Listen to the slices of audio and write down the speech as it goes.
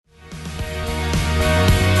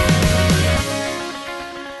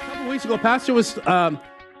weeks ago, Pastor was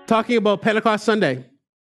talking about Pentecost Sunday.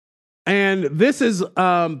 And this is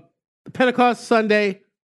Pentecost Sunday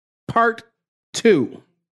part 2.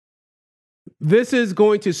 This is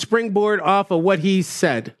going to springboard off of what he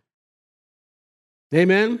said.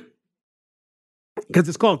 Amen? Because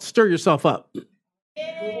it's called Stir Yourself Up.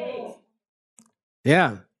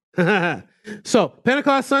 Yeah. So,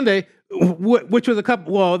 Pentecost Sunday, which was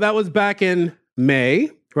that was back in May,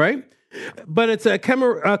 right? But it's a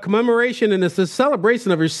commemoration and it's a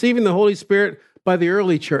celebration of receiving the Holy Spirit by the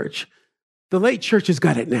early church. The late church has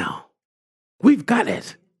got it now. We've got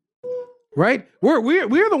it, right?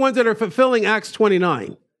 We're the ones that are fulfilling Acts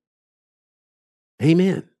 29.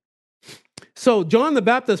 Amen. So John the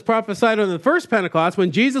Baptist prophesied on the first Pentecost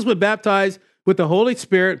when Jesus would baptize with the Holy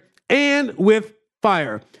Spirit and with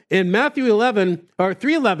fire. In Matthew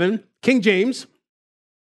 3:11, King James.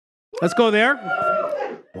 Let's go there.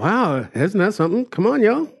 Wow, isn't that something? Come on,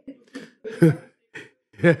 y'all.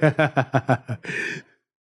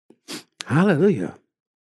 Hallelujah.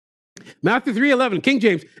 Matthew 3:11, King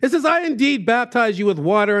James. It says, I indeed baptize you with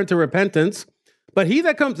water unto repentance, but he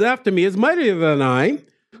that comes after me is mightier than I,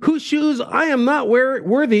 whose shoes I am not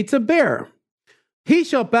worthy to bear. He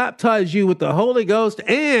shall baptize you with the Holy Ghost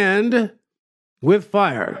and with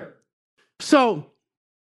fire. So,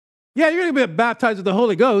 yeah, you're going to be baptized with the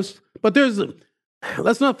Holy Ghost, but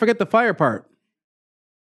let's not forget the fire part.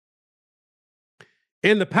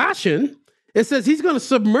 In the Passion, it says he's going to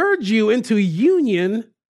submerge you into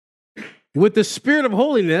union with the Spirit of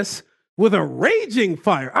holiness with a raging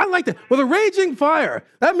fire. I like that. With a raging fire.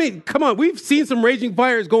 That means, come on, we've seen some raging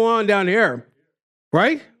fires go on down here,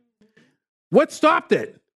 right? What stopped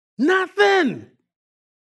it? Nothing.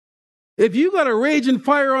 If you got a raging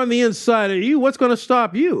fire on the inside of you, what's going to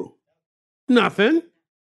stop you? Nothing.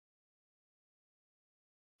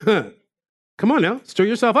 Huh. Come on now, stir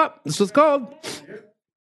yourself up. This is called.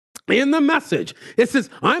 In the Message, it says,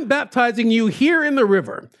 I'm baptizing you here in the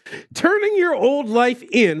river, turning your old life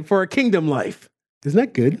in for a kingdom life. Isn't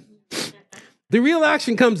that good? The real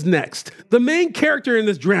action comes next. The main character in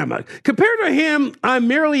this drama. Compared to him, I'm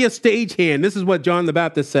merely a stagehand. This is what John the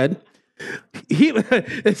Baptist said.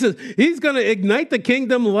 It says, he's going to ignite the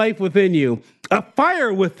kingdom life within you, a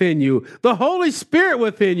fire within you, the Holy Spirit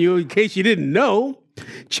within you, in case you didn't know,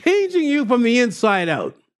 changing you from the inside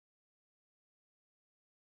out.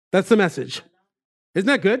 That's the message. Isn't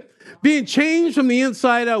that good? Being changed from the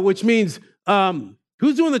inside out, which means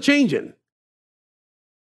who's doing the changing?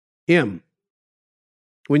 Him.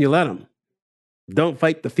 When you let him. Don't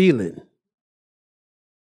fight the feeling.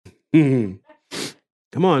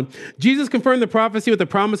 Come on. Jesus confirmed the prophecy with the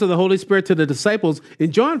promise of the Holy Spirit to the disciples.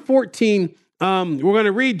 In John 14, we're going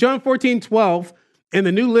to read John 14:12 in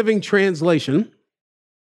the New Living Translation.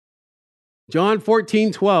 John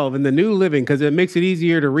 14:12 in the New Living, because it makes it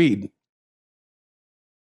easier to read.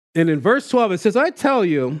 And in verse 12, it says, I tell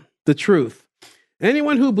you the truth.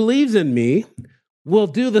 Anyone who believes in me will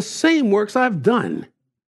do the same works I've done.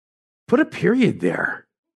 Put a period there.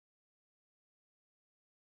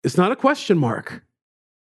 It's not a question mark.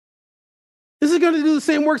 This is going to do the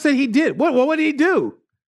same works that he did. What did he do?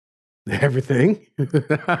 Everything.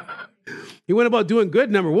 He went about doing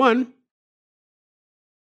good, number one.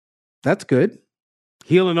 That's good.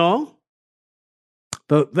 Healing all.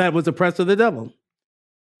 That was the press of the devil.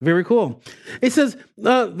 Very cool. It says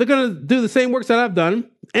they're going to do the same works that I've done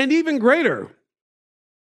and even greater.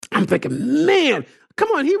 I'm thinking, man, come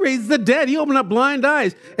on. He raised the dead. He opened up blind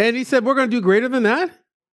eyes. And he said, we're going to do greater than that?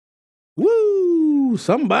 Woo,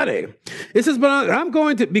 somebody. It says, but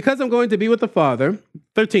because I'm going to be with the Father.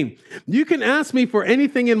 13. You can ask me for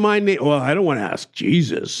anything in my name. Well, I don't want to ask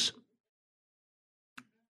Jesus.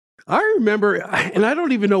 I remember, and I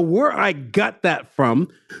don't even know where I got that from,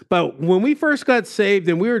 but when we first got saved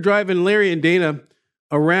and we were driving Larry and Dana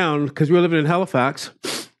around because we were living in Halifax,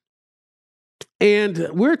 and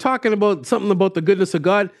we were talking about something about the goodness of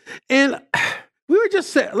God, and we were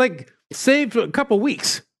just saved for a couple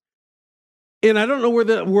weeks. And I don't know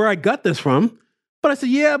where I got this from, but I said,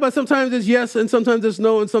 yeah, but sometimes it's yes, and sometimes it's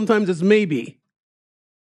no, and sometimes it's maybe.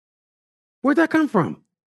 Where'd that come from?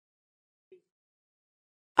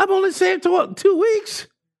 I'm only saved 2 weeks.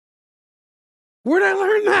 Where'd I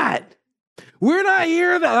learn that? Where'd I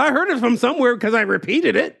hear that? I heard it from somewhere because I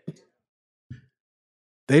repeated it.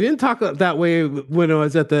 They didn't talk that way when I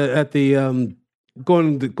was at the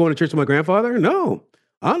going to church with my grandfather. No,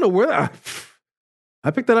 I don't know where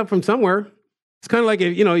I picked that up from somewhere. It's kind of like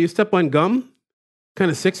if you step on gum, kind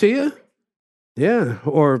of sick to you. Yeah,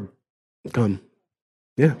 or gum.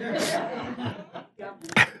 Yeah,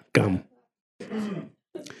 gum.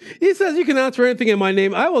 He says, you can ask for anything in my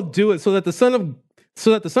name. I will do it so that the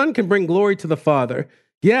Son can bring glory to the Father.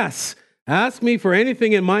 Yes, ask me for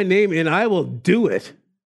anything in my name and I will do it.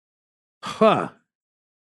 Huh.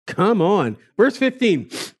 Come on. Verse 15.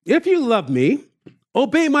 If you love me,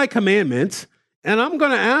 obey my commandments, and I'm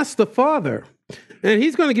going to ask the Father, and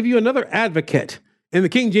he's going to give you another advocate. In the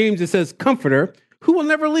King James, it says comforter, who will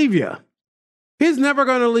never leave you. He's never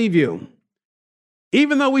going to leave you.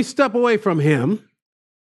 Even though we step away from him,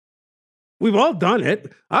 we've all done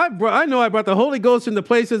it. I know I brought the Holy Ghost into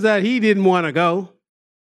places that he didn't want to go.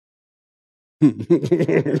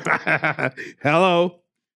 Hello.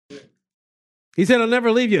 He said, I'll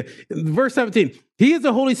never leave you. Verse 17, he is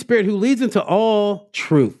the Holy Spirit who leads into all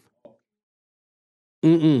truth.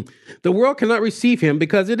 The world cannot receive him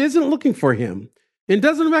because it isn't looking for him and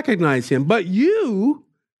doesn't recognize him. But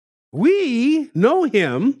we know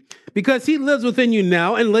him because he lives within you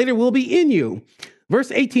now and later will be in you. Verse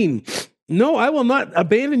 18, no, I will not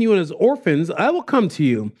abandon you as orphans. I will come to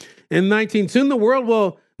you. And 19, soon the world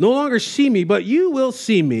will no longer see me, but you will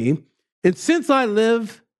see me. And since I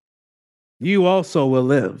live, you also will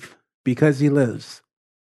live because he lives.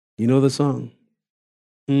 You know the song.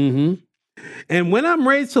 And when I'm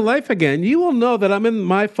raised to life again, you will know that I'm in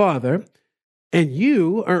my Father, and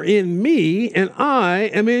you are in me, and I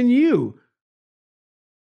am in you.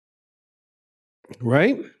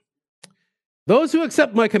 Right? Those who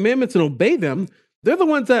accept my commandments and obey them, they're the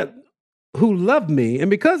ones who love me. And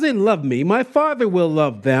because they love me, my Father will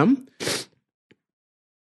love them.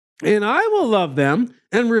 And I will love them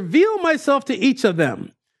and reveal myself to each of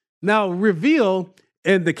them. Now, reveal,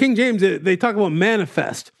 in the King James, they talk about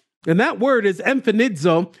manifest. And that word is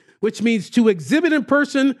emphanizo, which means to exhibit in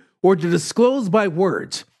person or to disclose by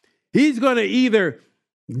words. He's going to either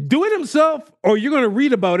do it himself or you're going to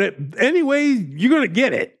read about it. Anyway, you're going to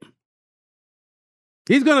get it.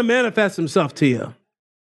 He's going to manifest himself to you.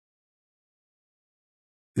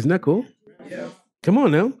 Isn't that cool? Yeah. Come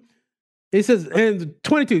on now. He says, and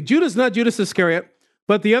 22, Judas, not Judas Iscariot,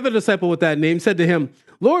 but the other disciple with that name, said to him,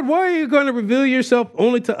 Lord, why are you going to reveal yourself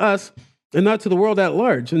only to us and not to the world at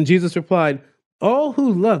large? And Jesus replied, all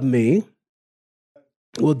who love me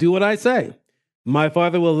will do what I say. My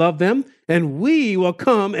Father will love them, and we will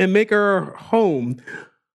come and make our home,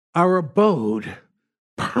 our abode,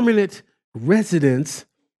 permanent residence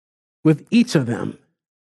with each of them.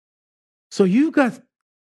 So you've got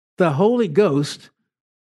the Holy Ghost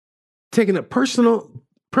taking a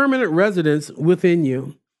permanent residence within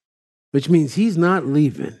you, which means he's not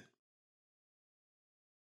leaving.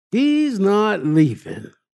 He's not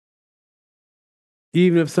leaving.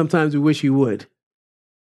 Even if sometimes we wish he would.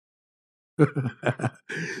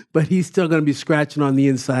 But he's still going to be scratching on the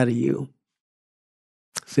inside of you,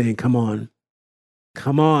 saying, come on,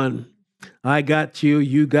 I got you,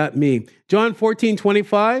 you got me. John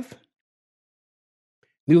 14:25,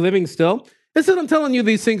 New Living still. It says, I'm telling you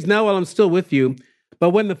these things now while I'm still with you, but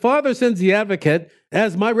when the Father sends the advocate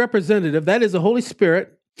as my representative, that is the Holy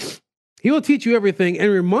Spirit, he will teach you everything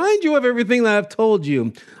and remind you of everything that I've told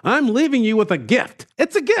you. I'm leaving you with a gift.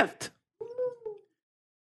 It's a gift.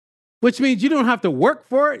 Which means you don't have to work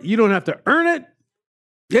for it. You don't have to earn it.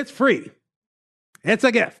 It's free. It's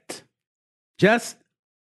a gift. Just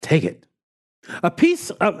take it. A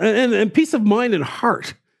peace and peace of mind and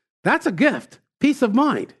heart. That's a gift. Peace of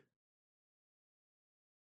mind.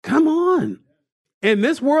 Come on. In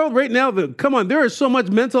this world right now, there is so much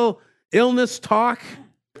mental illness talk.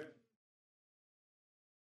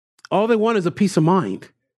 All they want is a peace of mind.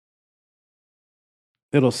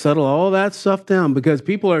 It'll settle all that stuff down because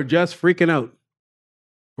people are just freaking out,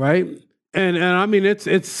 right? And I mean, it's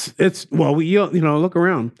look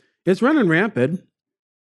around. It's running rampant.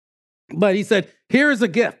 But he said, here is a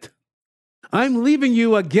gift. I'm leaving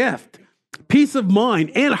you a gift, peace of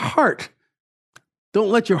mind and heart. Don't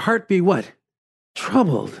let your heart be what?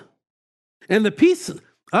 Troubled. And the peace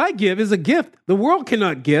I give is a gift the world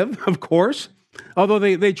cannot give, of course, although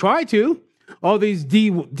they try to. All these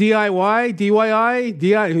DIY, DIY,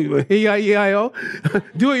 EIO,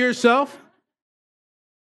 do it yourself.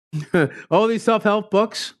 All these self-help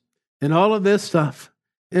books and all of this stuff.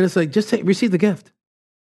 And it's like, just receive the gift.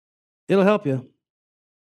 It'll help you.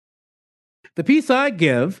 The peace I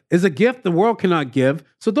give is a gift the world cannot give.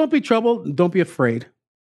 So don't be troubled. Don't be afraid.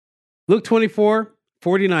 Luke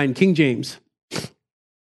 24:49, King James.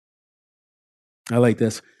 I like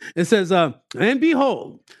this. It says, and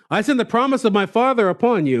behold, I send the promise of my Father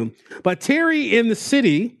upon you, but tarry in the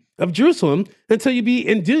city of Jerusalem until you be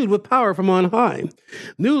endued with power from on high.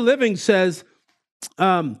 New Living says,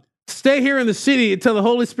 stay here in the city until the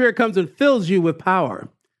Holy Spirit comes and fills you with power.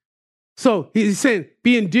 So he's saying,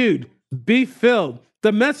 be endued, be filled.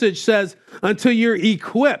 The message says, until you're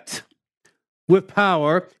equipped with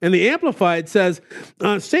power. And the Amplified says,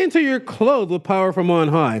 stay until you're clothed with power from on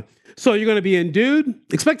high. So you're going to be endued,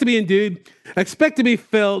 expect to be endued, expect to be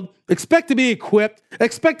filled, expect to be equipped,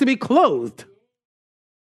 expect to be clothed.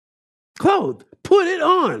 Clothed. Put it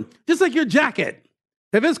on. Just like your jacket.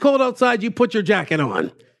 If it's cold outside, you put your jacket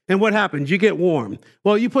on. And what happens? You get warm.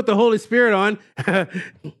 Well, you put the Holy Spirit on.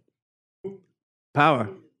 Power.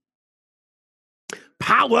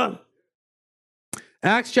 Power.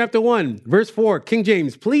 Acts chapter 1, verse 4, King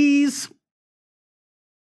James, please.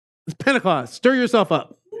 It's Pentecost. Stir yourself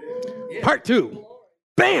up. Part 2.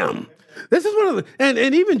 Bam. This is one of the, and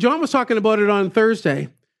even John was talking about it on Thursday.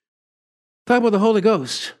 Talk about the Holy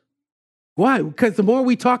Ghost. Why? Because the more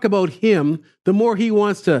we talk about him, the more he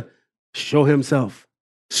wants to show himself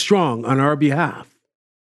strong on our behalf.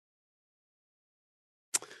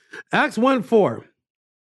 Acts 1:4.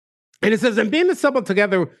 And it says, and being assembled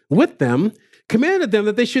together with them, commanded them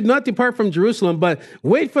that they should not depart from Jerusalem, but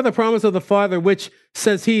wait for the promise of the Father, which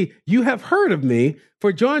says he, you have heard of me,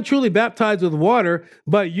 for John truly baptized with water,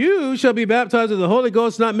 but you shall be baptized with the Holy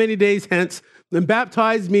Ghost not many days hence. And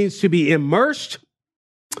baptized means to be immersed.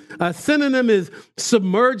 A synonym is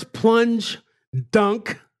submerge, plunge,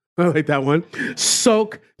 dunk. I like that one.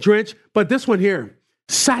 Soak, drench. But this one here,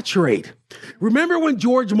 saturate. Remember when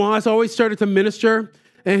George Moss always started to minister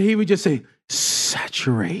and he would just say,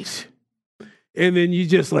 saturate. And then you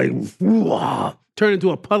just like, wow, turn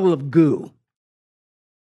into a puddle of goo.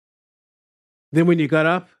 Then when you got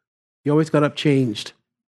up, you always got up changed.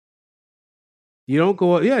 You don't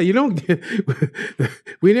go, yeah, you don't.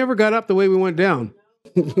 We never got up the way we went down.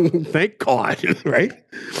 Thank God, right?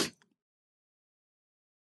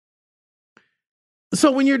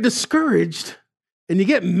 So when you're discouraged and you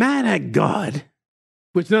get mad at God,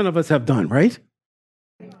 which none of us have done, right?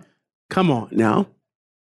 Come on now.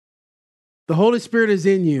 The Holy Spirit is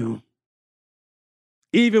in you.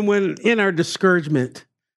 Even when in our discouragement,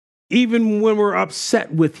 even when we're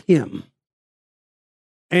upset with him.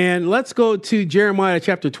 And let's go to Jeremiah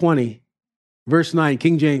chapter 20, verse 9,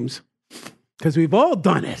 King James, because we've all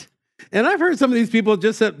done it. And I've heard some of these people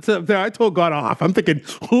just sit there, I told God off. I'm thinking,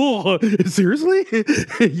 oh, seriously?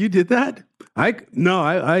 You did that? No,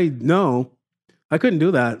 I couldn't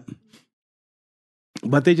do that.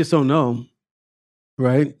 But they just don't know,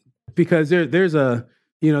 right? Because there's a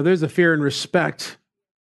fear and respect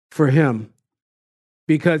for him.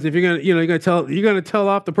 Because if you're gonna tell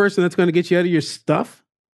off the person that's gonna get you out of your stuff,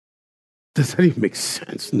 does that even make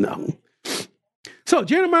sense? No. So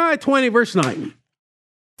Jeremiah 20, verse 9.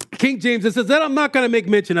 King James, it says that I'm not gonna make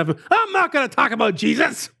mention of him. I'm not gonna talk about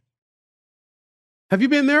Jesus. Have you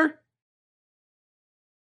been there?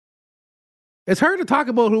 It's hard to talk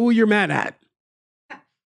about who you're mad at.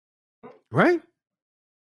 Right?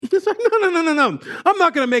 It's like, no. I'm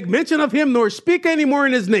not going to make mention of him nor speak anymore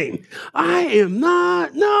in his name. I'm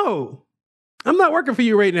not working for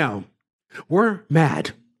you right now. We're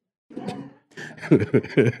mad.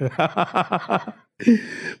 That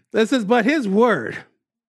says, but his word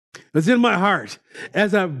is in my heart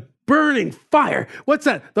as a burning fire. What's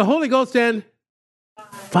that? The Holy Ghost and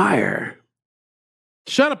fire.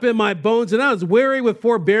 Shut up in my bones, and I was weary with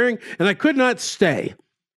forbearing, and I could not stay.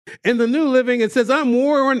 In the New Living, it says, I'm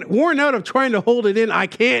worn out of trying to hold it in. I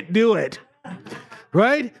can't do it.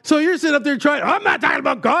 Right? So you're sitting up there trying, I'm not talking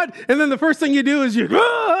about God. And then the first thing you do is do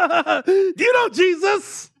you know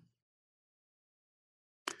Jesus?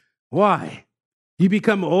 Why? You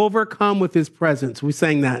become overcome with his presence. We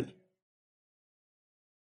sang that.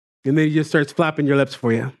 And then he just starts flapping your lips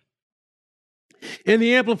for you. And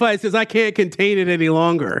the Amplified says, I can't contain it any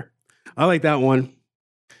longer. I like that one.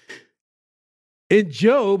 In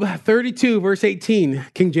Job 32, verse 18,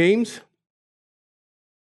 King James.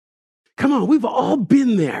 Come on, we've all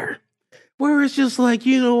been there. Where it's just like,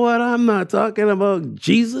 you know what? I'm not talking about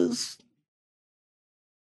Jesus.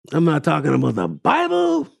 I'm not talking about the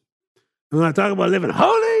Bible. I'm not talking about living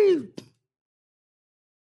holy.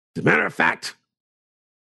 As a matter of fact,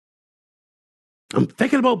 I'm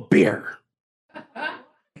thinking about beer.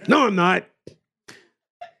 No, I'm not.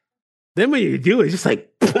 Then when you do, it's just like,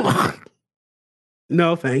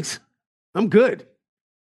 no, thanks. I'm good.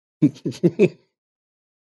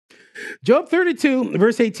 Job 32,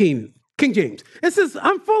 verse 18, King James. It says,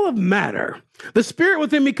 I'm full of matter. The spirit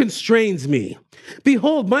within me constrains me.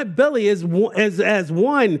 Behold, my belly is as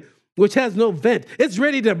wine which has no vent. It's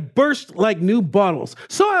ready to burst like new bottles.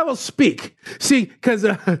 So I will speak. See, because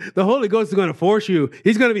the Holy Ghost is going to force you.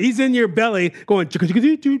 He's in your belly going,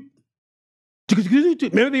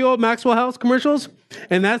 Remember the old Maxwell House commercials?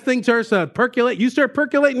 And that thing starts to percolate. You start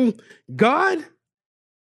percolating God.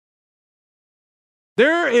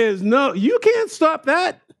 You can't stop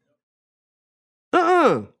that.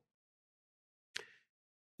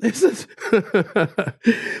 This is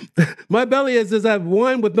my belly is as I've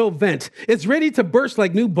wine with no vent. It's ready to burst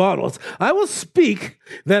like new bottles. I will speak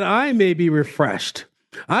that I may be refreshed.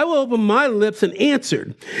 I will open my lips and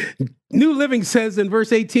answer. New Living says in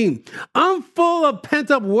verse 18, I'm full of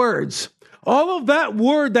pent-up words. All of that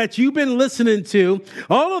word that you've been listening to,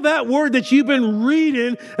 all of that word that you've been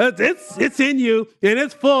reading, it's in you and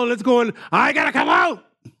it's full and it's going, I gotta come out.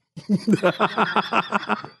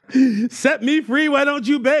 Set me free, why don't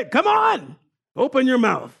you, babe? Come on, open your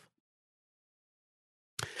mouth.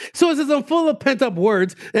 So it says, I'm full of pent-up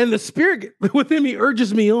words, and the Spirit within me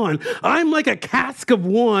urges me on. I'm like a cask of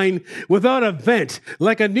wine without a vent,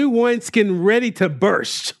 like a new wineskin ready to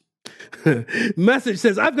burst. Message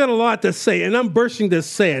says, I've got a lot to say, and I'm bursting to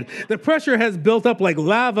say it. The pressure has built up like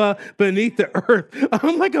lava beneath the earth.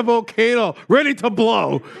 I'm like a volcano ready to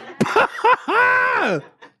blow.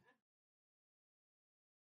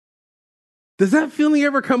 Does that feeling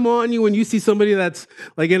ever come on you when you see somebody that's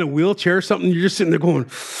like in a wheelchair or something? You're just sitting there going,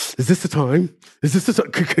 is this the time? Is this the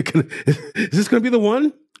time? Is this going to be the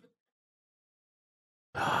one?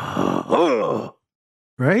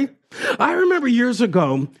 Right? I remember years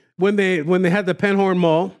ago when they had the Penhorn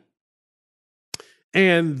Mall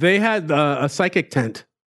and they had a psychic tent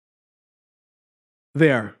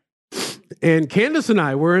there. And Candace and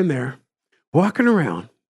I were in there walking around.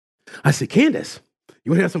 I said, Candace,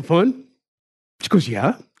 you want to have some fun? She goes,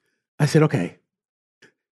 yeah. I said, okay,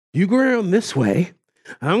 you go around this way,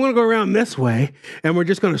 and I'm going to go around this way, and we're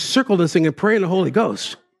just going to circle this thing and pray in the Holy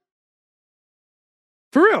Ghost.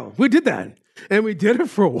 For real, we did that. And we did it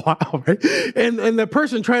for a while, right? And the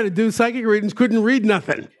person trying to do psychic readings couldn't read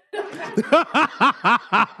nothing.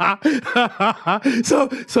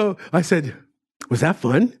 So I said, was that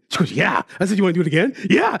fun? She goes, yeah. I said, you want to do it again?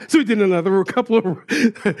 Yeah. So we did another couple of,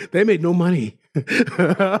 they made no money.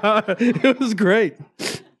 It was great.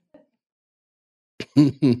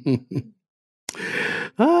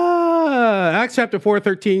 Acts chapter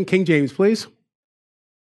 4:13, King James, please.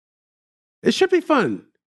 It should be fun.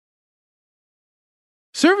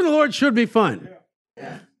 Serving the Lord should be fun.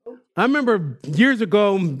 Yeah. I remember years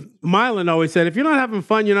ago, Mylan always said, if you're not having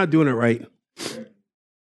fun, you're not doing it right.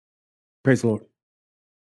 Praise the Lord.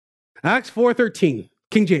 Acts 4:13,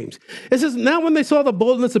 King James. It says, now when they saw the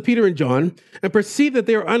boldness of Peter and John and perceived that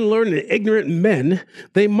they were unlearned and ignorant men,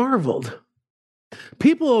 they marveled.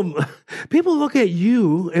 People look at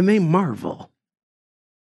you and they marvel.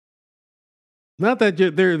 Not that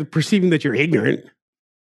they're perceiving that you're ignorant,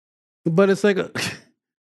 but it's like,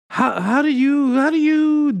 how do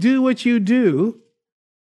you do what you do?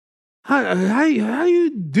 How you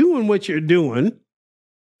doing what you're doing?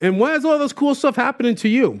 And why is all this cool stuff happening to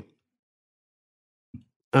you?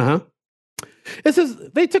 It says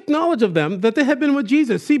they took knowledge of them that they had been with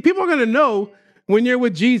Jesus. See, people are going to know when you're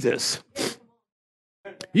with Jesus.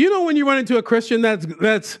 You know when you run into a Christian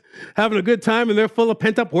that's having a good time and they're full of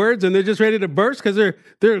pent-up words and they're just ready to burst because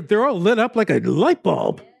they're all lit up like a light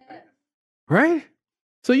bulb, right?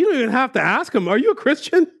 So you don't even have to ask them, are you a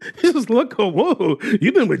Christian? You just look, go, whoa,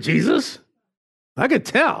 you've been with Jesus? I could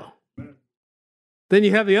tell. Then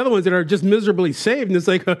you have the other ones that are just miserably saved, and it's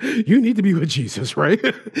like, you need to be with Jesus, right?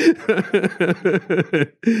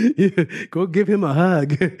 Go give him a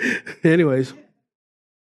hug. Anyways.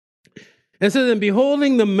 It says, and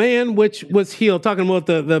beholding the man which was healed, talking about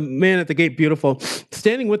the man at the gate, beautiful,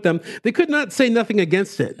 standing with them, they could not say nothing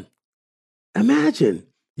against it. Imagine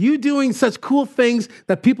you doing such cool things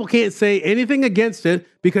that people can't say anything against it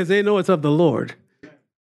because they know it's of the Lord.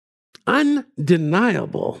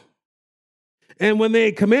 Undeniable. And when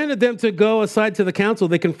they commanded them to go aside to the council,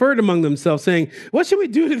 they conferred among themselves, saying, what should we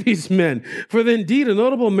do to these men? For indeed a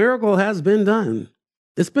notable miracle has been done.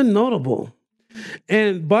 It's been notable.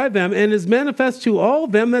 And by them, and is manifest to all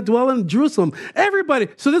them that dwell in Jerusalem. Everybody.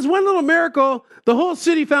 So this one little miracle, the whole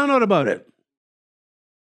city found out about it.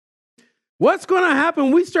 What's going to happen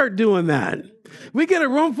when we start doing that? We get a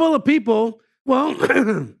room full of people. Well,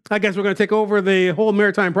 I guess we're going to take over the whole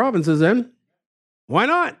maritime provinces then. Why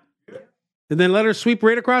not? And then let her sweep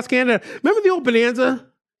right across Canada. Remember the old Bonanza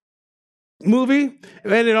movie?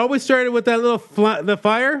 And it always started with that little the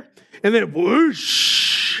fire. And then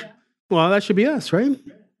whoosh. Well, that should be us, right?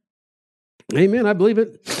 Amen. I believe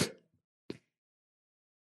it.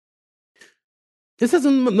 It says,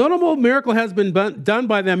 a notable miracle has been done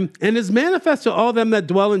by them and is manifest to all them that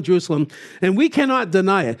dwell in Jerusalem, and we cannot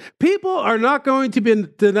deny it. People are not going to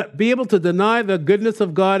be able to deny the goodness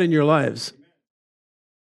of God in your lives.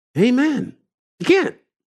 Amen. You can't.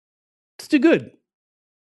 It's too good.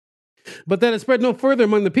 But that it spread no further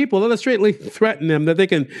among the people, let us straightly threaten them that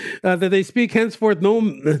they speak henceforth no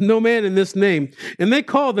man in this name. And they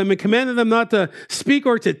called them and commanded them not to speak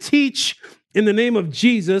or to teach in the name of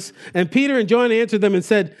Jesus. And Peter and John answered them and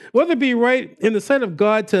said, whether it be right in the sight of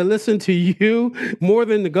God to listen to you more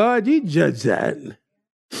than to God, you judge that.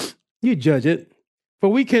 You judge it. For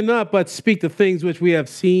we cannot but speak the things which we have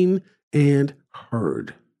seen and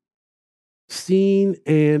heard. Seen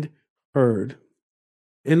and heard.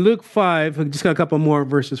 In Luke 5, I just got a couple more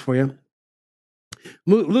verses for you.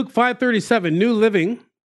 Luke 5:37, New Living,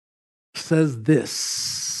 says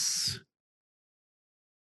this.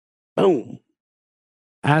 Boom.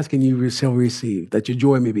 Ask and you shall receive, that your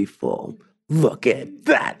joy may be full. Look at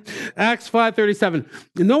that. Acts 5:37.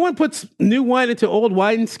 No one puts new wine into old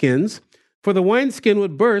wineskins, for the wineskin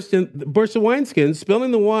would burst the wineskins,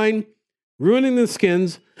 spilling the wine, ruining the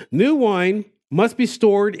skins. New wine must be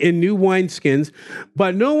stored in new wineskins,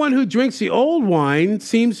 but no one who drinks the old wine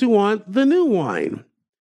seems to want the new wine.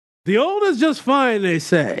 The old is just fine, they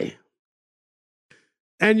say.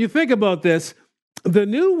 And you think about this, the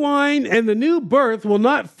new wine and the new birth will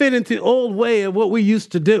not fit into the old way of what we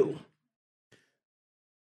used to do.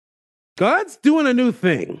 God's doing a new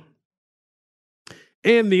thing.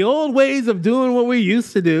 And the old ways of doing what we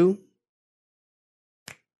used to do,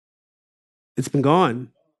 it's been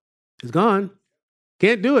gone. It's gone.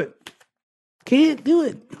 Can't do it. Can't do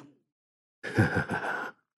it.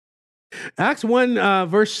 Acts 1,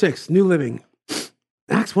 verse 6, New Living.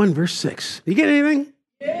 Acts 1, verse 6. You get anything?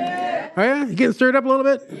 Yeah. Are you? You getting stirred up a little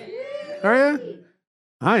bit? Yeah. Are you?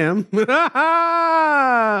 I am.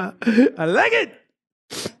 I like it.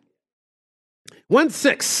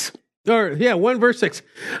 1:6. 1 verse 6.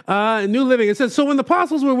 New Living. It says, so when the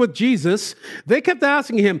apostles were with Jesus, they kept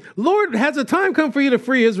asking him, Lord, has the time come for you to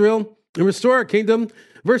free Israel and restore our kingdom?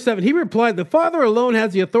 Verse 7, he replied, the Father alone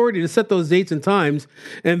has the authority to set those dates and times,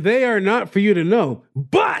 and they are not for you to know.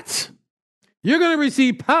 But you're going to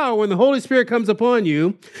receive power when the Holy Spirit comes upon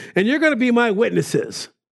you, and you're going to be my witnesses.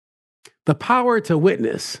 The power to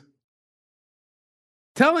witness.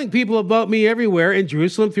 Telling people about me everywhere in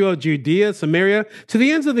Jerusalem, throughout Judea, Samaria, to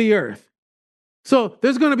the ends of the earth. So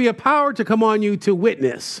there's going to be a power to come on you to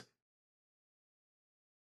witness.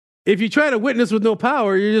 If you try to witness with no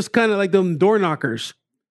power, you're just kind of like them door knockers,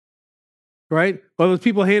 right? Or those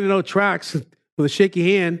people handing out tracts with a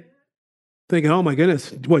shaky hand, thinking, oh my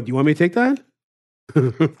goodness, what, do you want me to take that?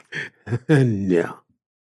 No.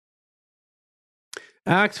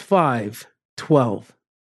 Acts 5:12,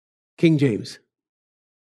 King James.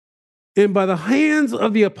 And by the hands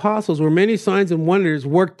of the apostles were many signs and wonders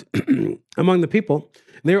worked among the people.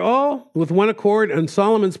 They're all with one accord on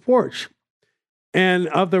Solomon's porch. And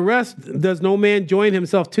of the rest does no man join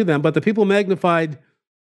himself to them, but the people magnified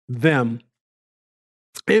them.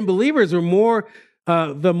 And believers were more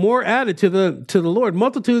added to the Lord,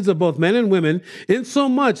 multitudes of both men and women,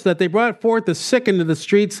 insomuch that they brought forth the sick into the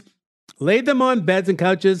streets, laid them on beds and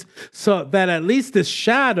couches, so that at least the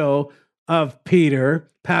shadow of Peter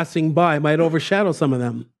passing by might overshadow some of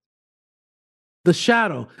them. The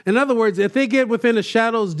shadow. In other words, if they get within a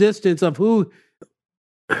shadow's distance of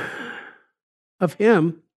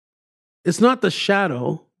him, it's not the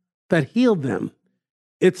shadow that healed them.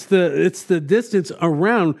 It's the distance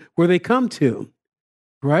around where they come to,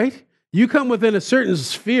 right? You come within a certain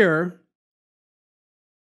sphere.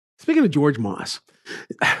 Speaking of George Moss,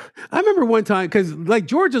 I remember one time, because like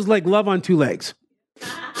George is like love on two legs.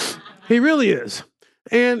 He really is.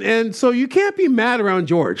 And so you can't be mad around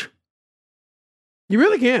George. You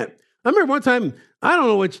really can't. I remember one time, I don't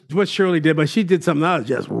know what Shirley did, but she did something that was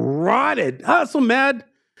just rotted. I was so mad.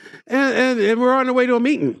 And we're on our way to a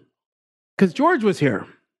meeting because George was here.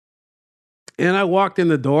 And I walked in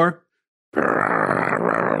the door.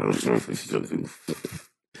 I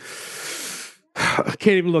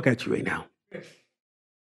can't even look at you right now.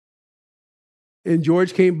 And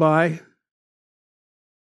George came by,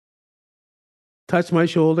 touched my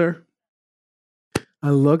shoulder. I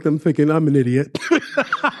looked, I'm thinking, I'm an idiot.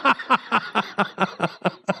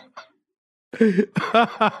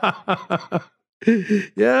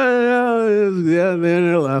 Yeah, then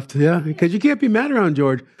it left. Yeah, because you can't be mad around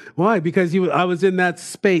George. Why? Because I was in that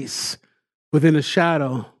space within a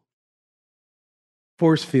shadow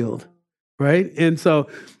force field, right? And so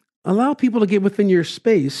allow people to get within your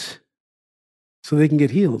space so they can get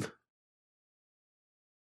healed.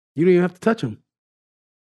 You don't even have to touch them.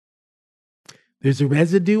 There's a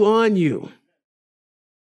residue on you.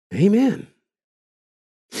 Amen.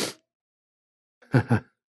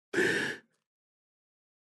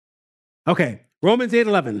 Okay, Romans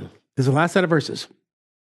 8:11. This is the last set of verses.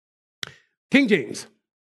 King James.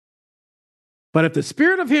 But if the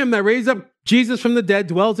spirit of him that raised up Jesus from the dead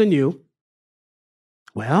dwells in you,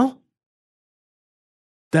 well,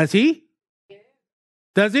 does he?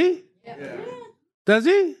 Does he? Yeah. Does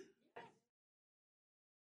he?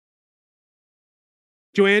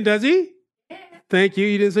 Joanne, does he? Thank you.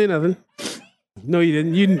 You didn't say nothing. No, you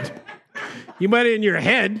didn't. You might have in your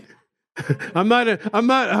head. I'm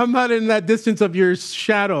not in that distance of your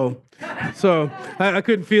shadow. So I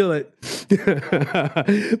couldn't feel it.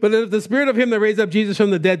 But if the spirit of him that raised up Jesus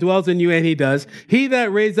from the dead dwells in you, and he does, he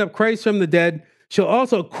that raised up Christ from the dead shall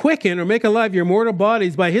also quicken or make alive your mortal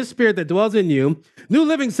bodies by his spirit that dwells in you. New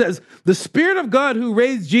Living says, the spirit of God who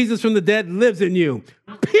raised Jesus from the dead lives in you.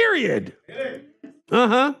 Period.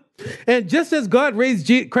 And just as God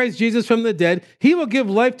raised Christ Jesus from the dead, he will give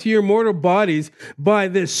life to your mortal bodies by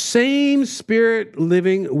this same spirit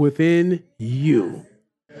living within you.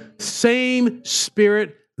 Same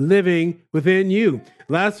spirit living within you.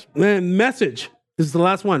 Last message. This is the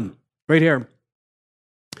last one right here.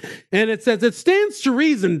 And it says, it stands to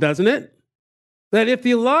reason, doesn't it, that if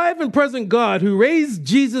the alive and present God who raised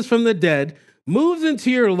Jesus from the dead moves into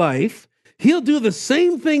your life, he'll do the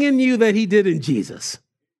same thing in you that he did in Jesus.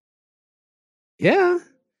 Yeah.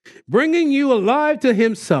 Bringing you alive to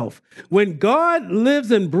himself. When God lives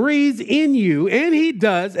and breathes in you, and he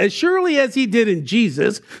does, as surely as he did in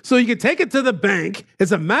Jesus, so you can take it to the bank,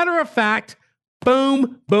 as a matter of fact,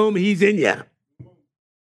 boom, boom, he's in you.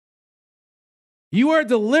 You are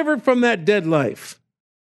delivered from that dead life.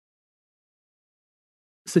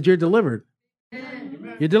 I said you're delivered.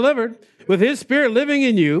 You're delivered. With his spirit living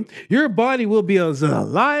in you, your body will be as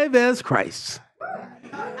alive as Christ.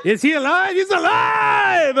 Is he alive? He's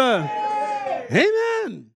alive.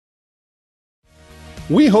 Amen.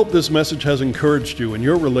 We hope this message has encouraged you in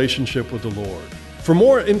your relationship with the Lord. For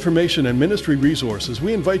more information and ministry resources,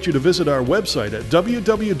 we invite you to visit our website at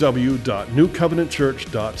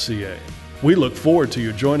www.newcovenantchurch.ca. We look forward to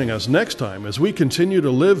you joining us next time as we continue to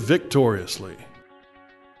live victoriously.